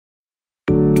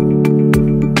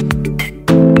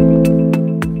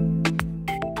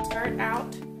Start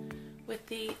out with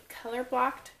the color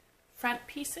blocked front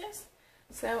pieces.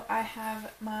 So I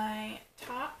have my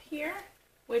top here,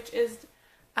 which is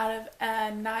out of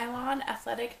a nylon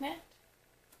athletic knit.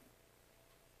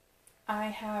 I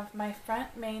have my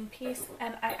front main piece,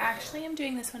 and I actually am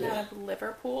doing this one out of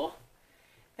Liverpool.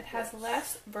 It has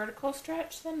less vertical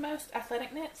stretch than most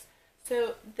athletic knits,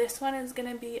 so this one is going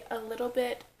to be a little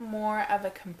bit more of a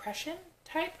compression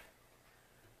type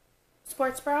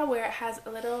sports bra where it has a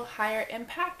little higher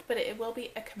impact, but it will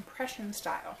be a compression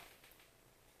style.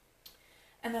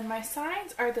 And then my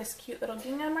sides are this cute little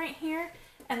gingham right here,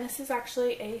 and this is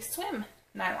actually a swim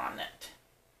nylon knit.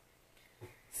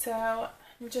 So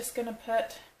I'm just going to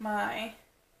put my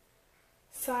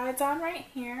sides on right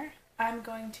here. I'm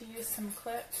going to use some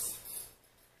clips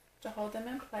to hold them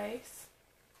in place.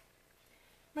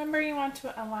 Remember, you want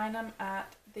to align them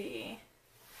at the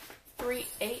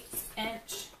 3/8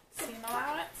 inch seam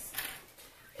allowance.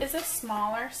 It's a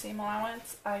smaller seam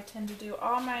allowance. I tend to do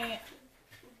all my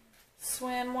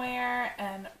swimwear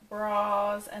and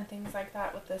bras and things like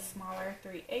that with this smaller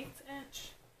 3/8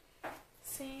 inch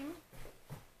seam.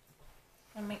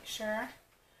 And make sure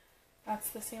that's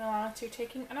the seam allowance you're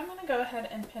taking. And I'm going to go ahead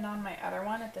and pin on my other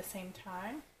one at the same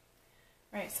time.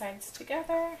 Right sides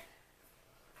together.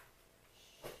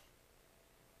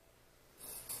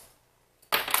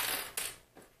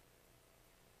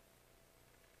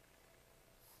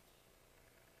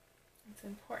 It's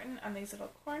important on these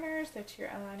little corners that you're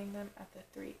aligning them at the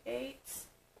 3/8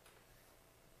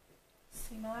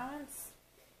 seam allowance.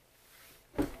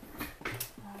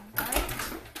 Alright.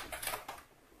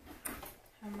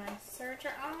 Have my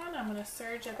serger on. I'm going to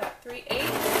serge at that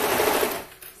 3/8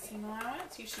 seam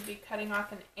allowance. You should be cutting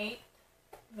off 1/8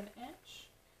 of an inch.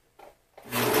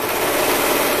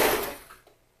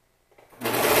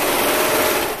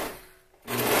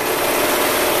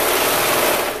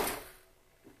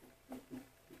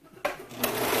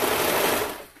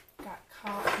 Got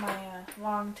caught my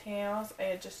long tails. I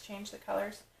had just changed the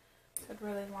colors. So I had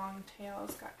really long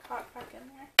tails. Got caught back in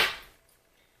there.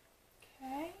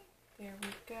 Okay. There we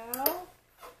go.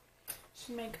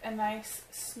 Should make a nice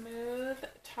smooth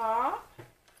top.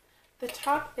 The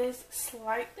top is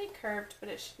slightly curved, but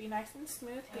it should be nice and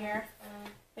smooth here.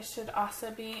 It should also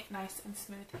be nice and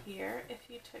smooth here. If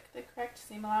you took the correct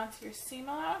seam allowance, your seam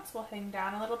allowance will hang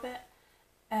down a little bit,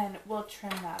 and we'll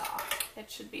trim that off. It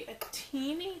should be a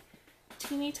teeny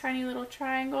tiny little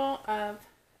triangle of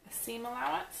a seam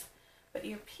allowance, but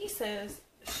your pieces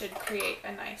should create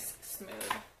a nice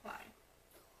smooth line.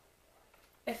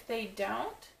 If they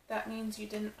don't, that means you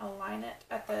didn't align it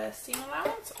at the seam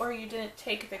allowance, or you didn't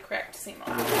take the correct seam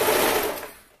allowance.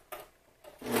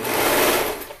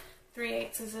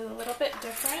 3/8 is a little bit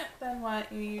different than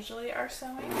what you usually are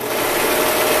sewing,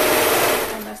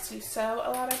 unless you sew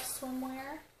a lot of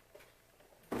swimwear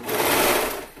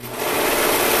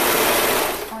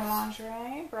or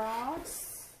lingerie,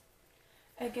 bras.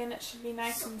 Again, it should be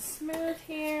nice and smooth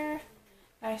here,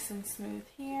 nice and smooth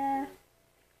here.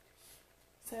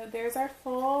 So there's our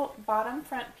full bottom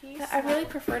front piece. I really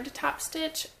prefer to top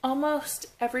stitch almost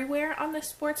everywhere on this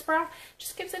sports bra.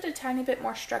 Just gives it a tiny bit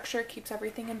more structure, keeps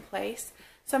everything in place.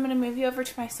 So I'm going to move you over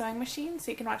to my sewing machine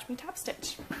so you can watch me top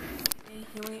stitch. Okay,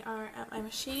 here we are at my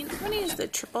machine. I'm going to use the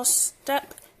triple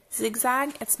step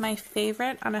zigzag. It's my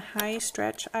favorite on a high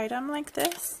stretch item like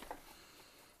this.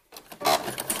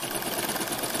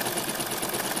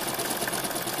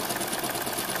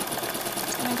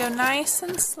 Go nice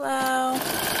and slow.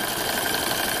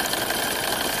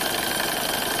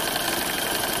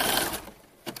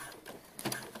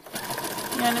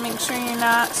 You want to make sure you're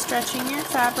not stretching your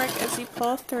fabric as you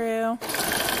pull through.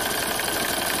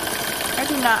 I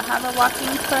do not have a walking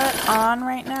foot on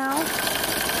right now.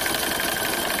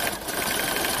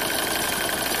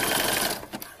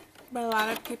 But a lot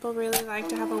of people really like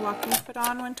to have a walking foot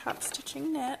on when top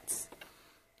stitching knits.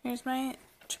 Here's my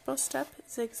triple step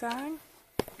zigzag.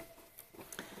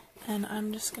 And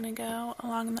I'm just going to go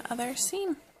along the other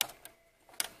seam.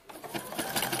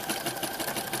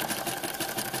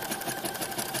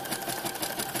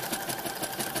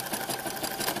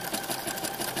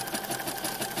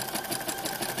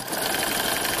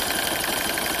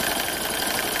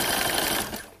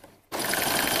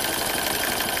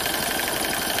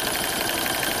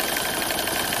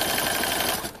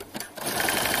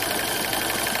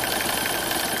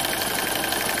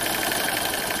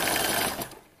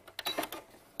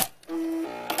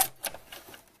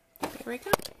 There we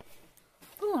go.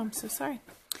 Oh, I'm so sorry.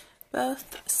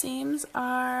 Both seams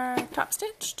are top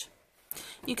stitched.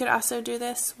 You could also do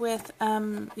this with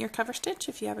your cover stitch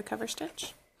if you have a cover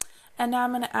stitch. And now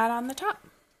I'm going to add on the top.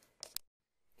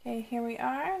 Okay, here we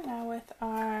are now with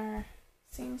our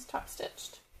seams top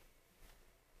stitched.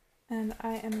 And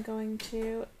I am going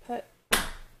to put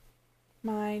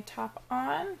my top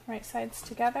on, right sides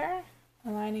together,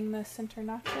 aligning the center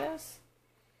notches.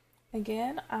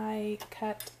 Again, I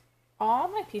cut all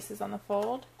my pieces on the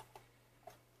fold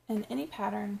in any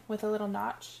pattern with a little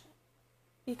notch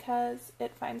because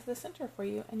it finds the center for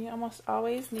you, and you almost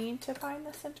always need to find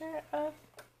the center of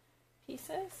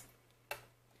pieces.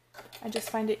 I just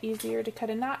find it easier to cut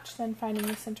a notch than finding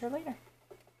the center later.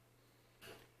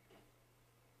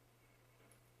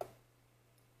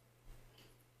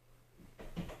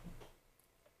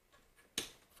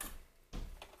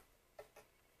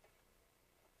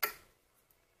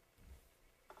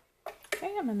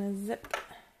 Okay, I'm going to zip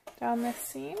down this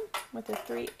seam with a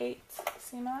 3/8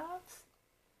 seam allowance.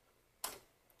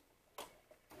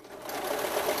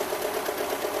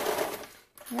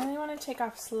 You really want to take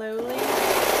off slowly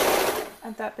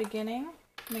at that beginning.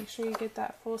 Make sure you get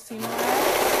that full seam allowance.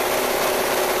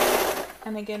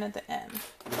 And again at the end.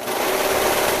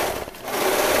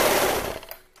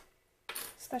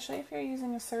 Especially if you're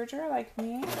using a serger like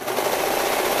me.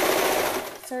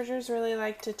 Sergers really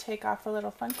like to take off a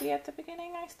little funky at the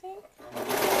beginning, I think.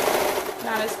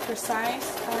 Not as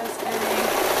precise as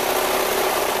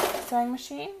a sewing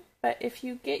machine, but if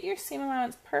you get your seam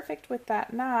allowance perfect with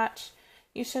that notch,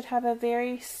 you should have a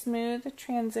very smooth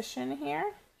transition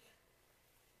here.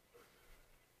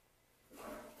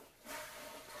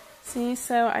 See,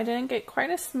 so I didn't get quite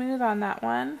as smooth on that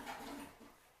one.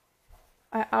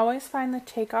 I always find the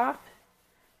takeoff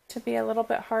to be a little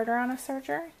bit harder on a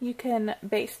serger. You can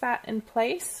base that in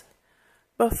place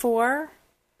before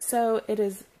so it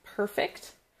is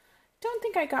perfect. Don't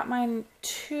think I got mine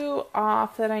too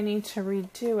off that I need to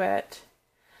redo it,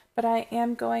 but I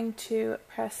am going to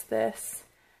press this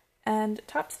and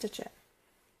top stitch it.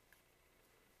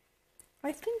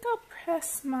 I think I'll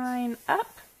press mine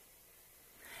up.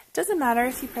 It doesn't matter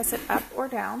if you press it up or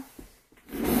down.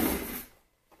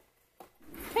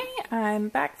 I'm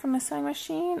back from the sewing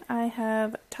machine. I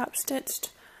have top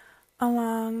stitched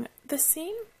along the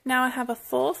seam. Now I have a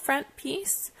full front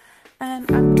piece,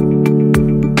 and I'm